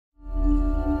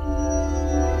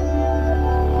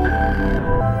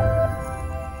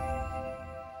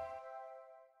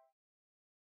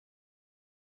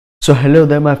So hello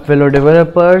there my fellow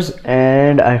developers,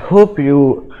 and I hope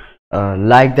you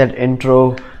like that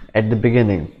intro at the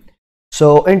beginning.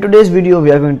 So in today's video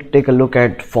we are going to take a look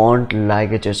at font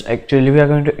ligatures. Actually we are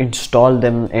going to install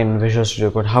them in Visual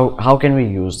Studio Code. How can we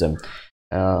use them?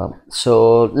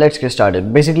 So let's get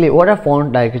started. Basically what are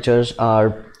font ligatures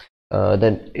are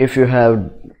that if you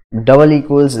have double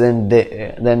equals,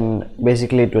 then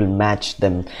basically it will match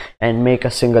them and make a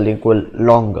single equal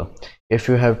longer. If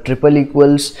you have triple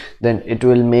equals, then it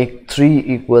will make three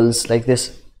equals like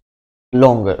this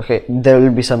longer. Okay, there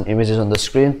will be some images on the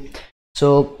screen,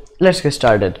 so let's get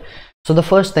started. So the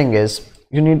first thing is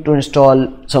you need to install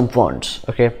some fonts.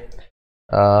 Okay,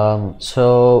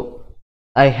 so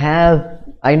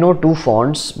I know two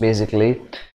fonts basically.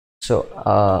 So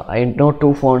I know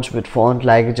two fonts with font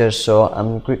ligatures, so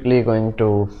I'm quickly going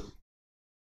to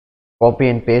copy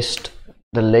and paste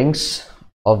the links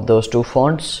of those two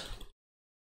fonts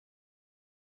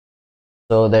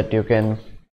so that you can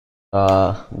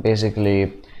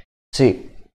basically see.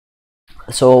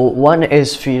 So one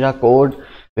is Fira code,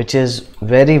 which is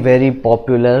very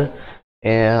popular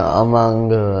among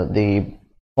the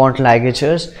font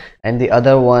ligatures, and the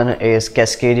other one is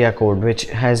Cascadia code, which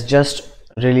has just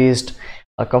released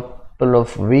a couple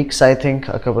of weeks, I think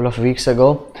a couple of weeks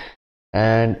ago.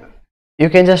 And you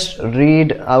can just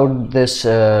read out this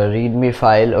readme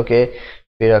file. Okay,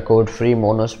 Fira code free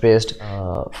monospaced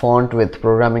font with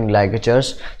programming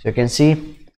ligatures. So you can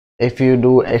see if you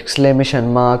do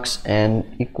exclamation marks and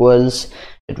equals,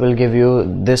 it will give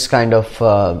you this kind of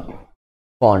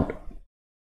font.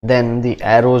 Then the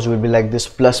arrows will be like this,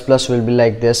 plus will be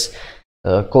like this,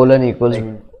 colon equals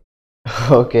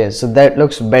okay, so that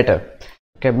looks better.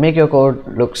 Okay, make your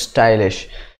code look stylish.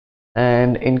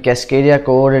 And in Cascadia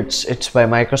code, it's by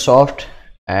Microsoft,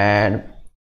 and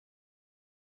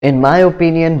in my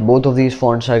opinion both of these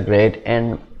fonts are great,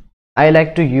 and I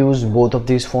like to use both of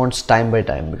these fonts time by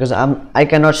time because I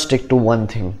cannot stick to one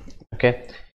thing. Okay,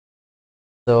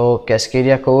 so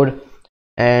Cascadia code,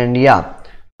 and yeah,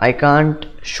 I can't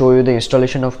show you the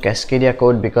installation of Cascadia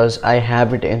code because I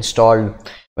have it installed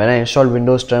when I installed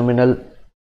Windows Terminal.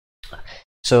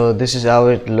 So this is how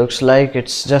it looks like.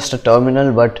 It's just a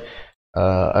terminal, but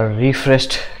a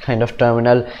refreshed kind of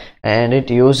terminal, and it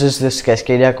uses this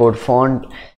Cascadia code font,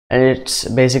 and it's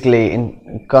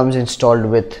basically comes installed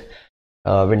with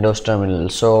Windows Terminal.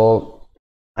 So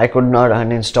I could not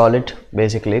uninstall it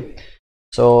basically.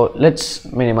 So let's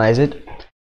minimize it.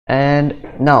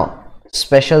 And now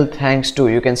special thanks to,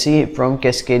 you can see from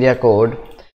Cascadia code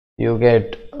you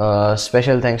get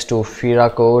special thanks to Fira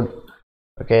code,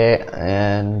 okay,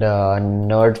 and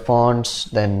nerd fonts,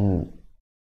 then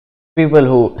people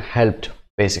who helped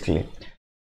basically.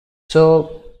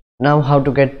 So now how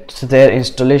to get their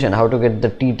installation, how to get the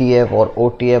TTF or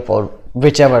OTF or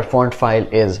whichever font file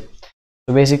is.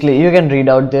 So basically you can read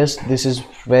out this is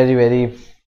very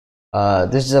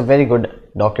this is a very good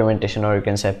documentation, or you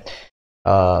can say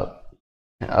a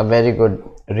very good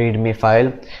readme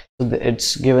file. So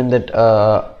it's given that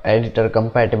editor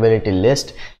compatibility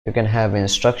list. You can have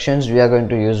instructions. We are going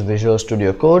to use Visual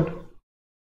Studio Code,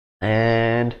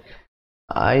 and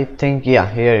I think, yeah,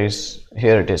 here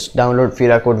it is, download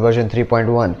Fira code version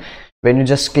 3.1. when you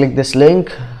just click this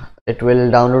link, it will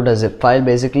download a zip file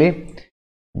basically.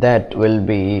 That will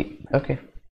be okay,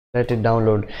 let it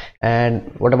download.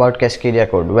 And what about Cascadia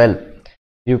code? Well,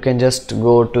 you can just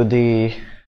go to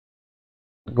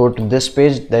this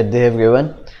page that they have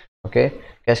given, okay,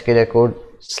 Cascadia code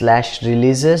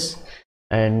 /releases,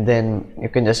 and then you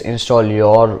can just install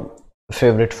your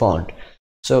favorite font.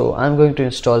 So I'm going to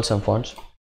install some fonts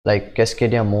like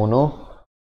Cascadia Mono.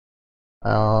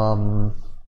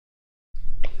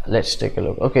 Let's take a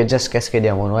look. Okay, just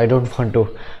Cascadia Mono. I don't want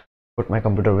to put my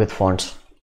computer with fonts.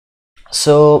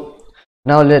 So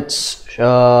now let's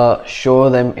show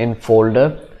them in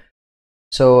folder.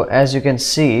 So as you can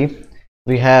see,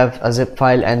 we have a zip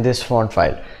file and this font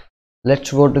file.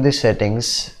 Let's go to the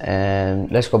settings and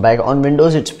let's go back. On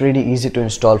Windows it's pretty easy to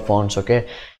install fonts. Okay,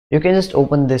 you can just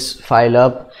open this file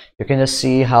up, you can just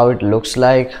see how it looks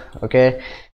like, okay,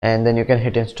 and then you can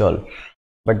hit install.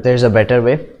 But there's a better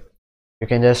way. You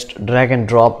can just drag and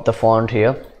drop the font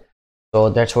here. So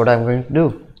that's what I'm going to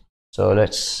do. So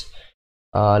let's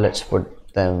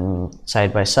put them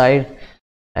side by side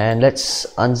and let's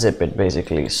unzip it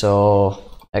basically. So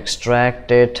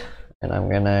extract it, and I'm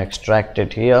gonna extract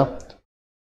it here.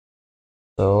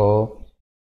 So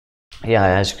yeah,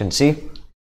 as you can see,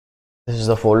 this is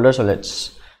the folder. So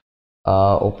let's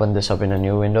open this up in a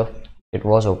new window. It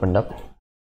was opened up.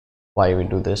 Why we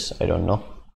do this, I don't know.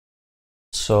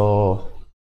 So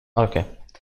okay,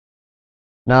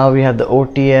 Now we have the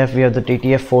OTF, we have the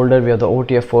TTF folder, we have the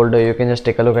OTF folder. You can just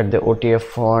take a look at the OTF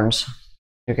fonts.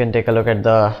 You can take a look at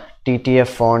the TTF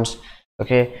fonts.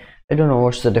 Okay, I don't know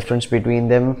what's the difference between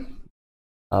them,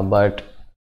 but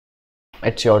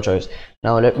it's your choice.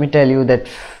 Now let me tell you that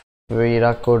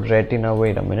Vera Code Retina,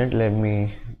 wait a minute, let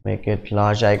me make it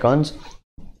large icons.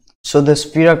 So this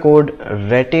Vera Code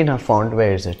Retina font,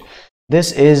 where is it?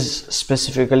 This is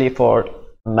specifically for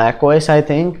macOS, I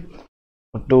think,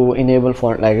 to enable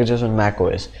font languages on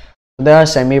macOS. There are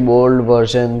semi-bold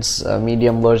versions,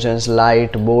 medium versions,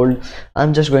 light, bold.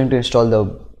 I'm just going to install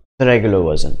the regular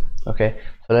version. Okay,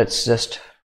 so let's just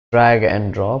drag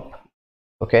and drop.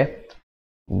 Okay,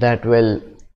 that will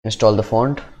install the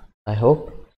font, I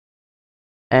hope.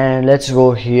 And let's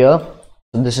go here.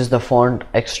 So this is the font,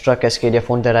 extra Cascadia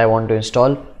font that I want to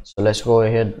install. So let's go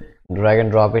ahead, drag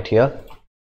and drop it here.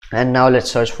 And now let's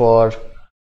search for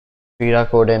Vera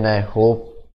Code, and I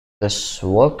hope this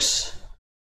works.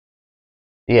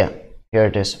 Yeah, here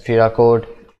it is, Vera Code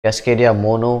Cascadia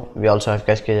Mono. We also have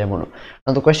Cascadia Mono.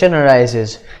 Now the question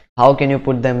arises, how can you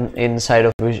put them inside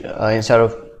of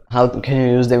how can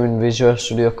you use them in Visual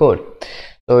Studio Code?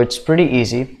 So it's pretty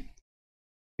easy.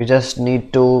 You just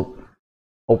need to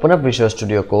open up Visual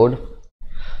Studio Code.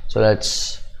 So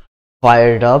let's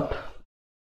fire it up,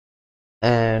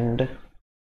 and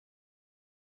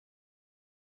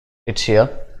it's here.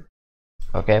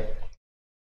 Okay,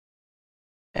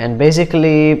 and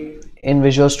basically in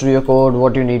Visual Studio Code,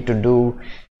 what you need to do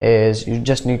is you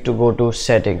just need to go to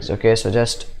settings. Okay, so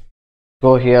just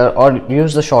go here or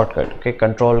use the shortcut, okay,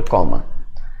 control comma,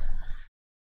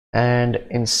 and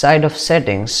inside of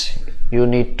settings you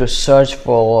need to search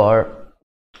for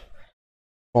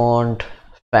font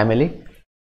family.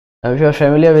 Now if you are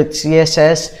familiar with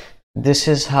CSS, this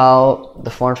is how the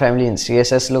font family in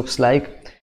CSS looks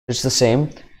like. It's the same.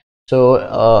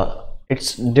 So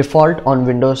it's default on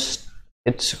Windows,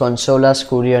 it's Consolas,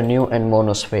 Courier New and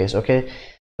Monospace. Okay,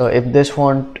 so if this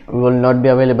font will not be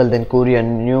available, then Courier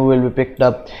New will be picked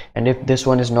up, and if this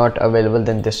one is not available,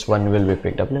 then this one will be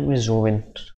picked up. Let me zoom in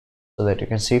so that you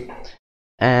can see.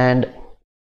 And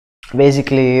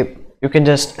basically you can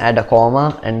just add a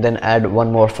comma and then add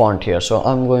one more font here. So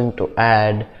I'm going to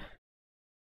add,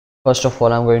 first of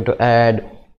all, I'm going to add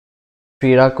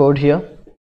Vera Code here.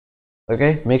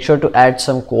 Okay, make sure to add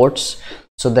some quotes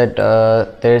so that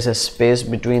there is a space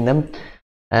between them.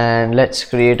 And let's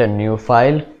create a new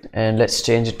file, and let's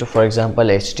change it to, for example,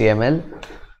 HTML,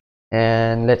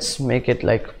 and let's make it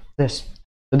like this.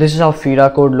 So this is how Vera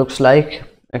Code looks like.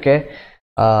 Okay,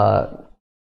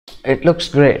 it looks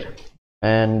great.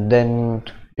 And then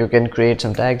you can create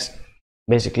some tags.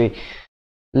 Basically,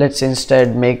 let's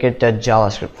instead make it a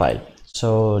JavaScript file.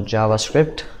 So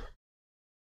JavaScript,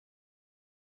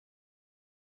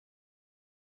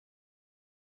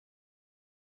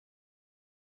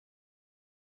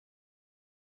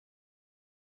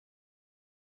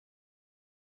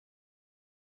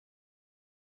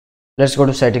 let's go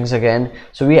to settings again.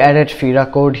 So we added Vera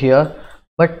Code here,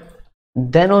 but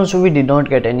then also we did not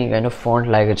get any kind of font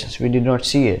ligatures. We did not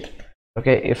see it.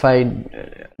 Okay, if I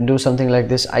do something like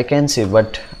this, I can see,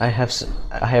 but I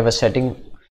have a setting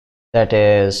that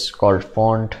is called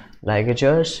font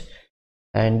ligatures,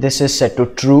 and this is set to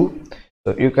true.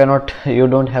 So you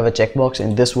don't have a checkbox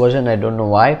in this version. I don't know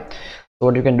why. So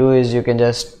what you can do is you can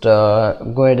just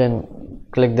go ahead and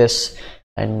click this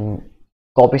and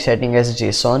copy setting as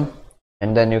JSON,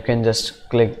 and then you can just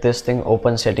click this thing,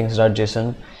 open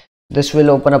settings.json. This will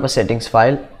open up a settings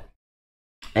file,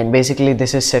 and basically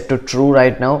this is set to true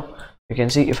right now. You can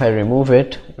see if I remove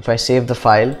it, if I save the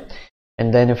file,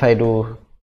 and then if I do,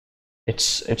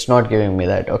 it's not giving me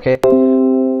that. Okay,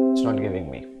 it's not giving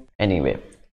me anyway.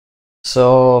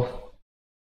 So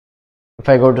if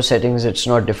I go to settings, it's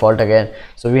not default again.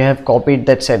 So we have copied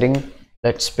that setting.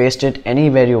 Let's paste it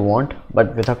anywhere you want,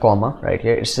 but with a comma right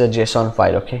here. It's a JSON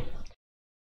file. Okay,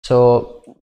 so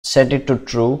set it to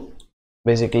true.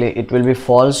 Basically it will be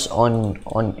false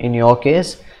on in your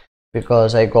case,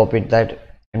 because I copied that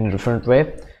in a different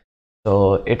way.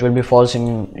 So it will be false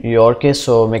in your case,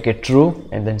 so make it true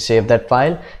and then save that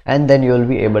file, and then you will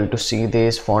be able to see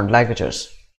these font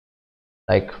ligatures.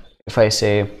 Like if I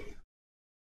say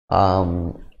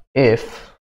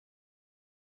if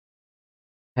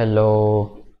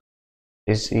hello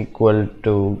is equal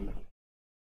to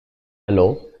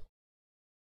hello,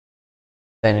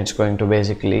 then it's going to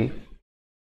basically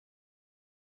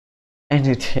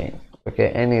anything. Okay,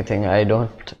 anything. I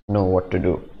don't know what to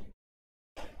do.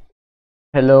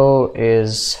 Hello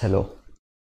is hello.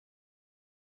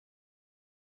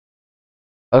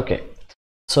 Okay,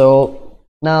 so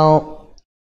now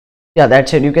yeah,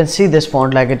 that's it. You can see this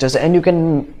font ligatures, and you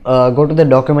can go to the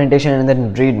documentation and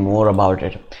then read more about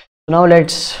it. So now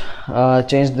let's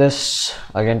change this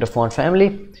again to font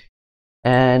family,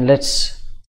 and let's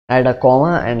add a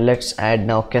comma, and let's add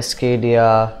now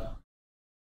Cascadia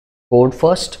code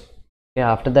first. Okay,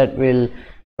 after that we'll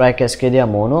try Cascadia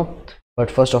mono,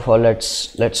 but first of all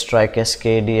let's try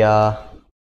Cascadia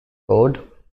code,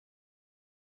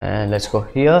 and let's go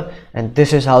here, and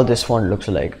this is how this font looks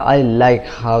like. I like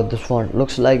how this font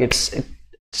looks like. It's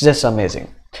just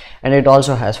amazing, and it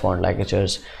also has font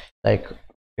ligatures. Like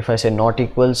if I say not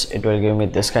equals, it will give me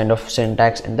this kind of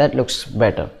syntax, and that looks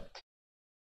better.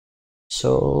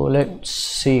 So let's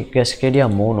see Cascadia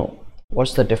mono.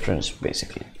 What's the difference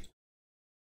basically?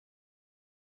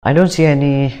 I don't see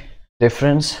any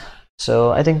difference.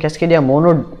 So I think Cascadia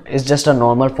mono is just a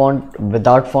normal font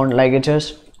without font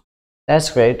ligatures. That's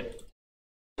great.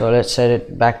 So let's set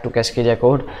it back to Cascadia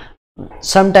code.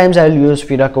 Sometimes I'll use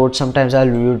Fira code, sometimes I'll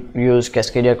use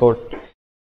Cascadia code,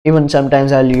 even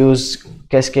sometimes I'll use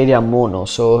Cascadia mono.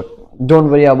 So don't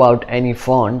worry about any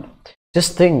font.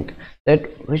 Just think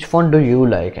that which font do you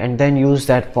like, and then use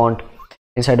that font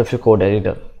inside of your code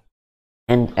editor.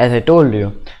 And as I told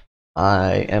you,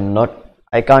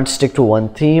 I can't stick to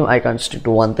one theme, I can't stick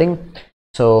to one thing,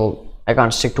 so I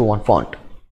can't stick to one font.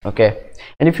 Okay,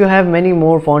 and if you have many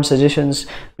more font suggestions,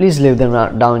 please leave them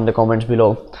down in the comments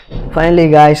below. Finally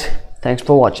guys, thanks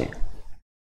for watching.